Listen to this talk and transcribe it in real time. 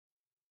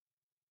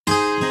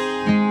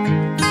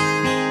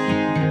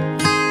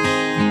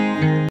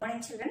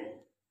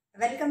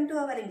Welcome to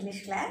our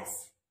English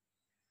class.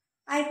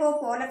 I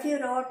hope all of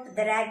you wrote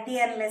the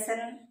reindeer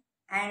lesson,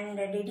 and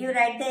did you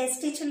write the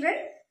ST, children?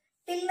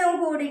 Till now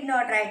who did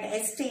not write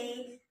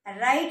ST,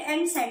 write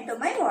and send to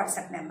my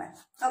WhatsApp number.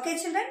 Okay,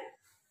 children?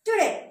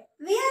 Today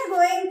we are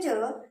going to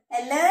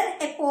learn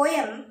a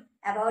poem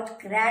about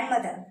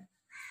grandmother.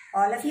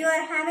 All of you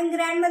are having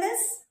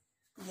grandmothers?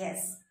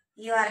 Yes,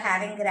 you are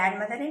having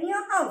grandmother in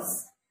your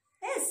house.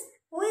 Yes,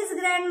 who is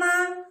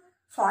grandma?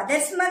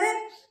 Father's mother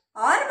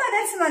or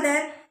mother's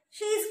mother?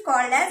 She is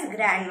called as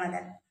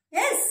grandmother.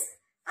 Yes,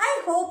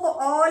 I hope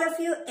all of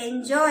you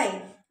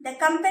enjoy the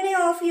company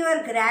of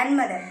your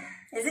grandmother.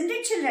 Isn't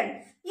it,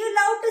 children? You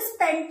love to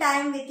spend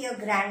time with your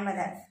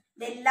grandmother.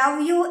 They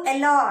love you a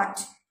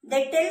lot.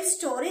 They tell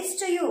stories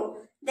to you.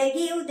 They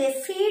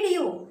feed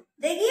you.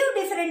 They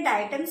give different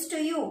items to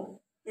you.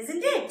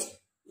 Isn't it?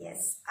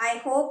 Yes,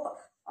 I hope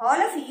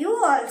all of you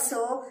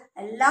also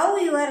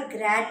love your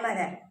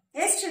grandmother.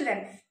 Yes,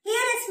 children. Here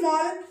a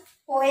small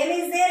poem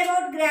is there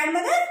about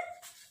grandmother.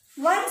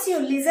 Once you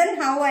listen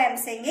how I am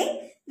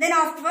singing, then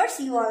afterwards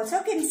you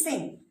also can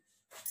sing.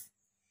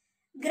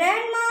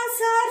 Grandmas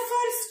are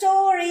for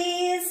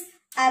stories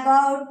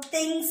about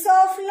things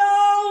of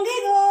long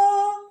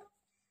ago.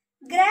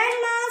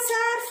 Grandmas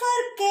are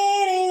for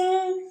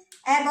caring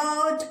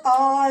about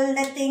all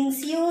the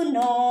things you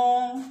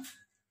know.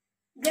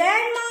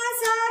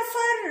 Grandmas are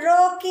for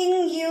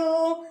rocking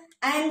you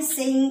and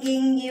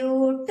singing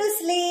you to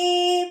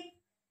sleep.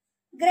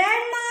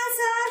 Grandmas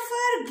are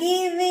for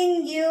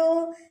giving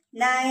you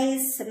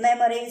nice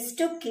memories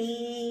to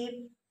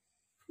keep.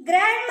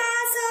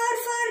 Grandmas are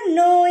for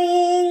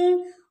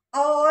knowing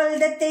all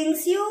the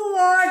things you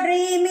are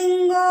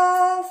dreaming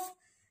of.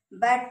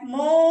 But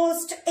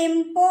most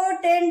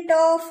important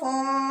of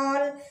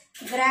all,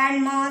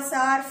 grandmas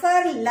are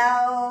for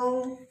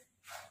love.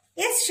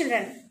 Yes,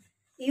 children,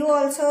 you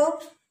also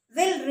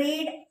will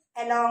read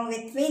along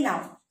with me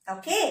now.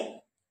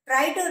 Okay?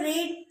 Try to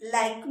read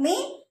like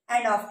me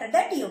and after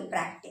that you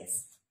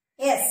practice.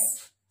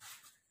 Yes.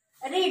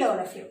 Read all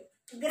of you.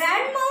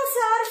 Grandmas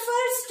are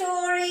for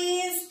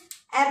stories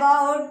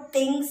about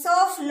things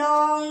of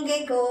long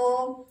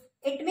ago.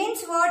 It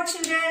means what,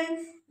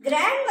 children?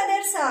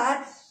 Grandmothers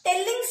are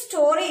telling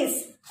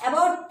stories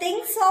about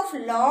things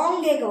of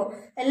long ago.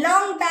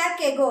 Long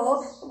back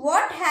ago,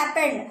 what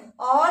happened?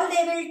 All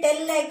they will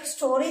tell like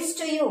stories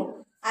to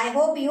you. I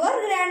hope your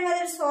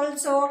grandmothers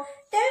also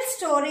tell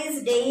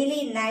stories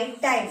daily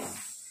night time.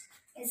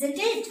 Isn't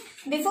it?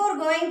 Before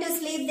going to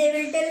sleep, they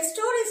will tell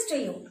stories to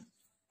you.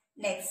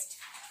 Next.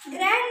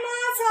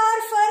 Grandmas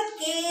are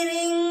for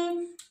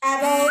caring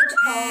about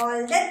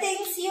all the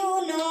things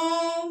you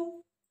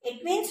know.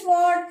 It means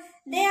what?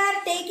 They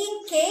are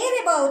taking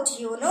care about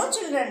you, no,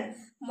 children?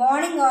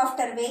 Morning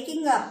after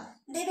waking up,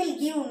 they will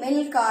give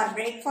milk or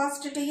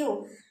breakfast to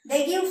you.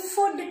 They give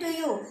food to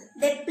you.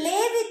 They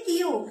play with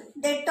you.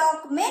 They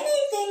talk many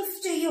things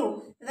to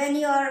you. When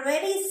you are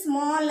very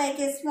small, like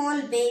a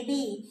small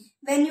baby,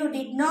 when you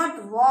did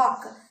not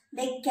walk,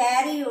 they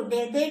carry you.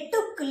 They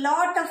took a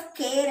lot of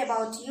care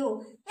about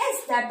you.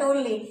 Yes, that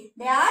only.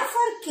 They are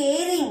for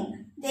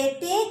caring. They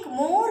take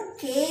more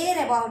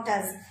care about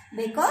us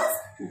because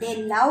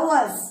they love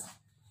us.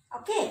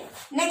 Okay,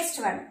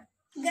 next one.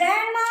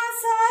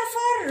 Grandmas are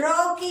for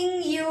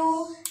rocking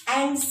you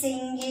and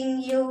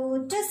singing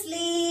you to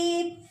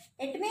sleep.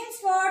 It means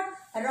what?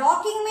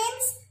 Rocking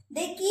means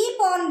they keep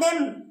on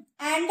them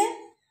and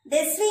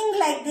they swing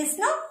like this,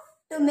 no?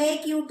 To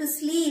make you to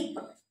sleep.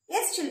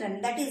 Yes,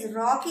 children, that is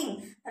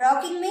rocking.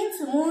 Rocking means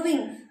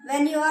moving.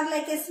 When you are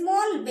like a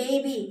small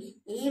baby,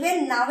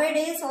 even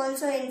nowadays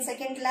also in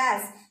second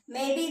class,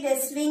 maybe they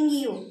swing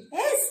you.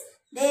 Yes,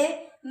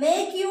 they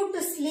make you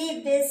to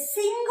sleep. They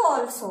sing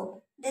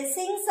also. They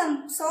sing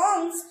some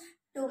songs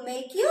to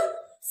make you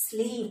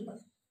sleep.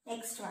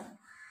 Next one.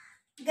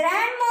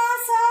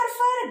 Grandmas are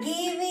for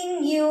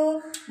giving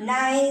you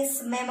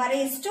nice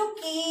memories to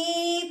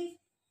keep.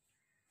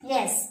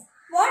 Yes.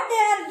 What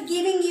they are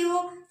giving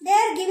you? They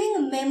are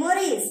giving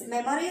memories.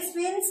 Memories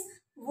means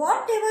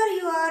whatever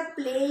you are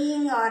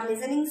playing or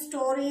listening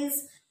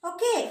stories.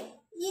 Okay.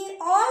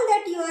 All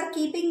that you are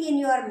keeping in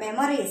your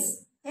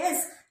memories.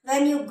 Yes.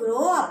 When you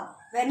grow up,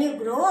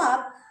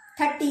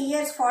 30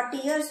 years, 40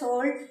 years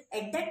old,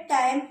 at that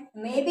time,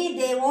 maybe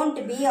they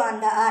won't be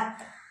on the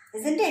earth.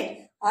 Isn't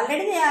it?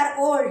 Already they are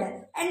old.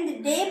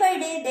 And day by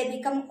day they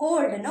become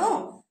old,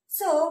 no?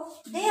 So,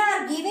 they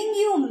are giving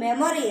you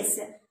memories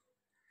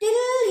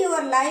till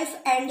your life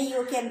and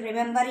you can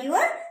remember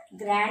your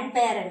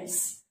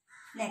grandparents.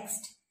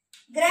 Next.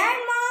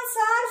 Grandmas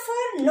are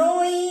for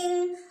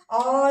knowing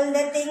all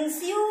the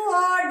things you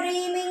are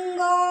dreaming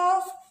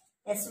of.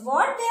 Yes,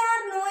 what they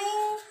are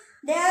knowing?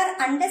 They are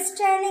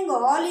understanding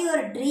all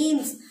your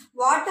dreams.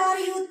 What are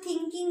you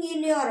thinking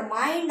in your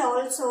mind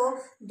also?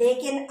 They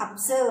can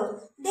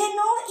observe. They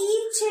know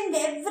each and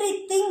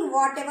everything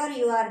whatever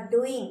you are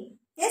doing.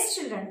 Yes,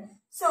 children.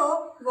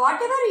 So,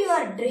 whatever you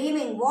are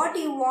dreaming, what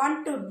you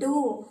want to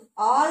do,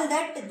 all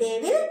that they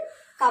will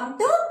come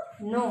to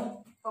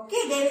know.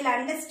 Okay, they will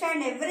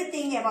understand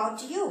everything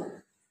about you.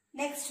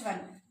 Next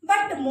one.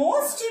 But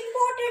most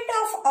important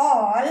of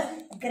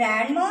all,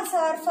 grandmas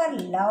are for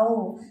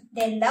love.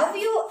 They love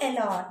you a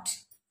lot.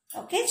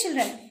 Okay,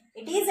 children.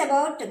 It is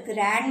about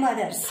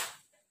grandmothers.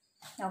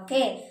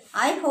 Okay.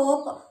 I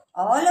hope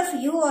all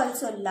of you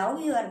also love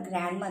your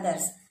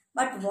grandmothers.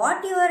 But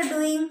what you are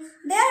doing?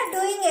 They are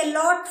doing a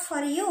lot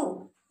for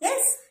you.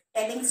 Yes.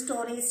 Telling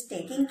stories,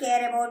 taking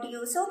care about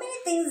you. So many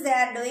things they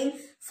are doing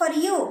for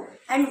you.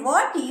 And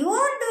what you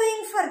are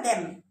doing for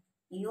them?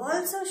 You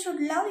also should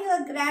love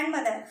your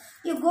grandmother.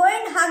 You go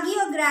and hug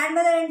your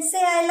grandmother and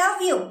say, I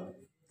love you.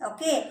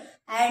 Okay.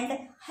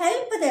 And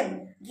help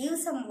them. Give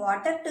some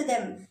water to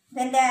them.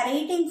 When they are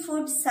eating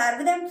food,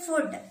 serve them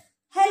food.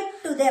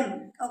 Help to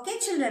them. Okay,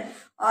 children.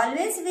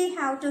 Always we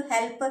have to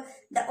help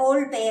the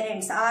old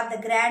parents or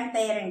the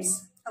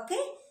grandparents. Okay.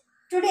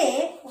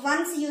 Today,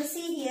 once you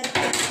see here the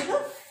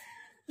textbook,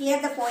 here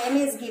the poem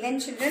is given,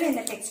 children, in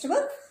the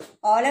textbook.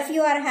 All of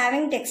you are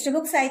having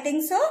textbooks, I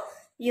think so.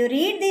 You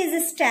read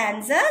these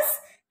stanzas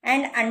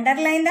and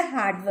underline the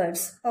hard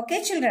words.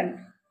 Okay,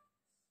 children.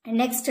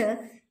 Next,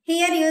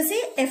 here you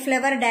see a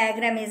flower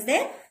diagram is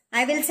there.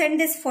 I will send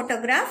this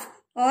photograph.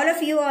 All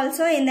of you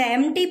also in the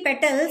empty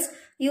petals,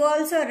 you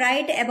also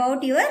write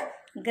about your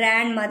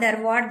grandmother,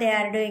 what they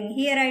are doing.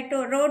 Here I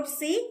wrote,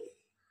 see,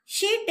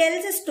 she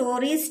tells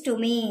stories to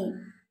me.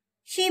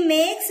 She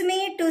makes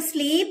me to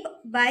sleep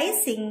by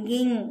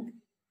singing.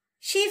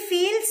 She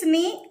feeds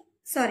me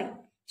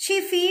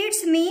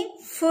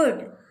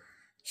food.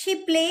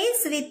 She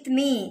plays with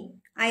me.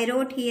 I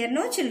wrote here,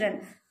 no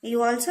children.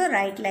 You also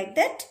write like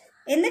that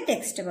in the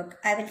textbook.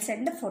 I will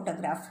send the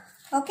photograph.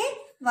 Okay.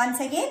 Once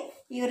again,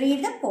 you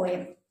read the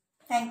poem.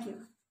 Thank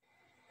you.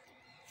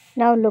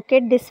 Now look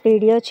at this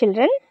video,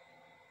 children.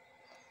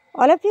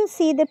 All of you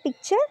see the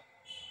picture?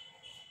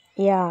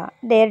 Yeah,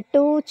 there are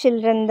two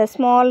children, the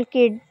small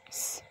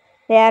kids.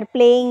 They are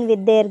playing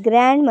with their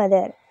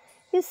grandmother.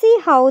 You see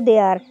how they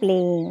are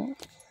playing.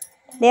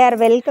 They are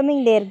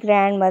welcoming their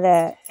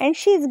grandmother and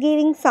she is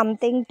giving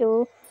something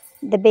to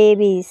the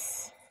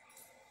babies.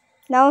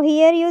 Now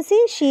here you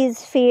see she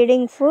is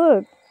feeding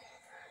food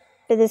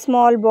to the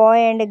small boy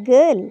and a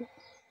girl.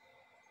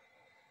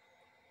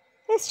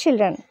 Yes,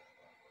 children.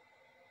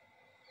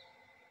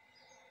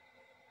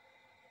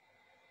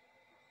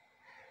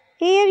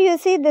 Here you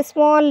see the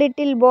small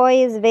little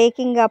boy is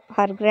waking up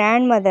her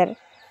grandmother,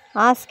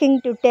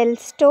 asking to tell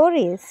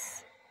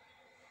stories.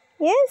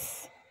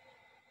 Yes.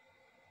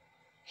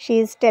 She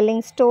is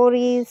telling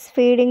stories,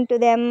 feeding to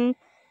them,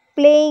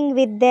 playing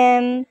with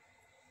them.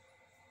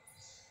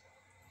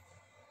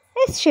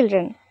 Yes,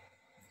 children.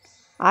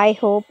 I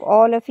hope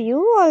all of you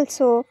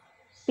also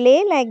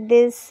play like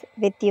this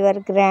with your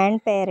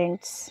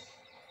grandparents.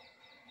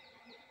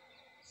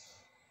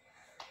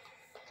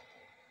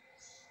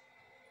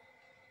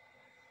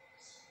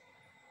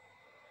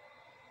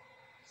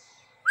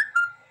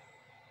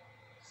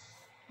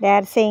 They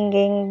are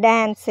singing,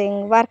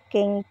 dancing,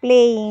 working,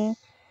 playing,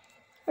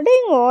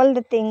 doing all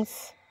the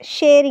things,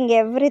 sharing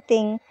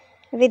everything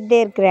with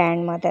their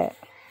grandmother.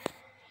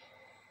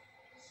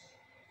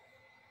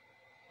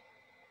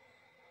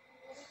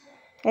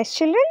 Yes,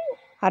 children,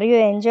 are you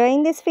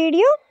enjoying this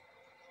video?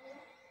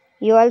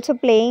 You also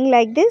playing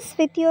like this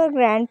with your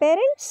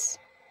grandparents?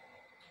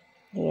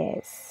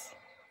 Yes.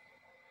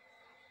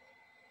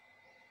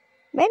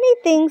 Many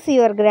things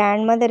your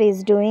grandmother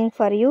is doing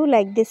for you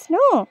like this,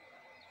 no?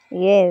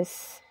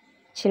 Yes.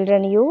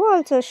 Children, you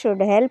also should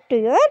help to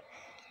your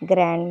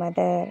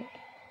grandmother.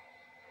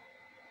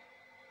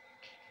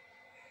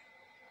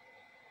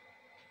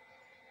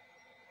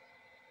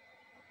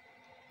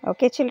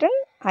 Okay, children,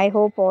 I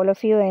hope all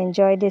of you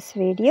enjoy this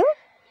video.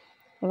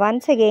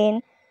 Once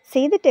again,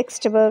 see the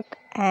textbook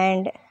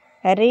and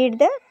read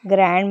the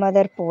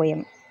grandmother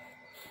poem.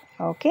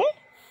 Okay?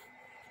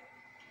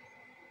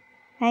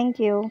 Thank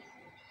you.